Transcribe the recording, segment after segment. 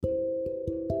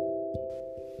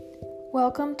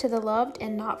Welcome to the Loved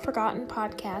and Not Forgotten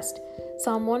podcast.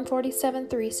 Psalm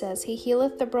 147:3 says, He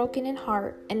healeth the broken in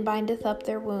heart and bindeth up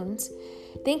their wounds.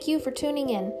 Thank you for tuning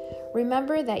in.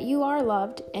 Remember that you are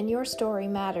loved and your story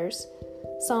matters.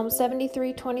 Psalm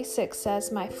 73:26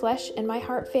 says, My flesh and my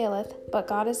heart faileth, but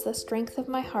God is the strength of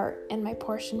my heart and my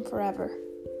portion forever.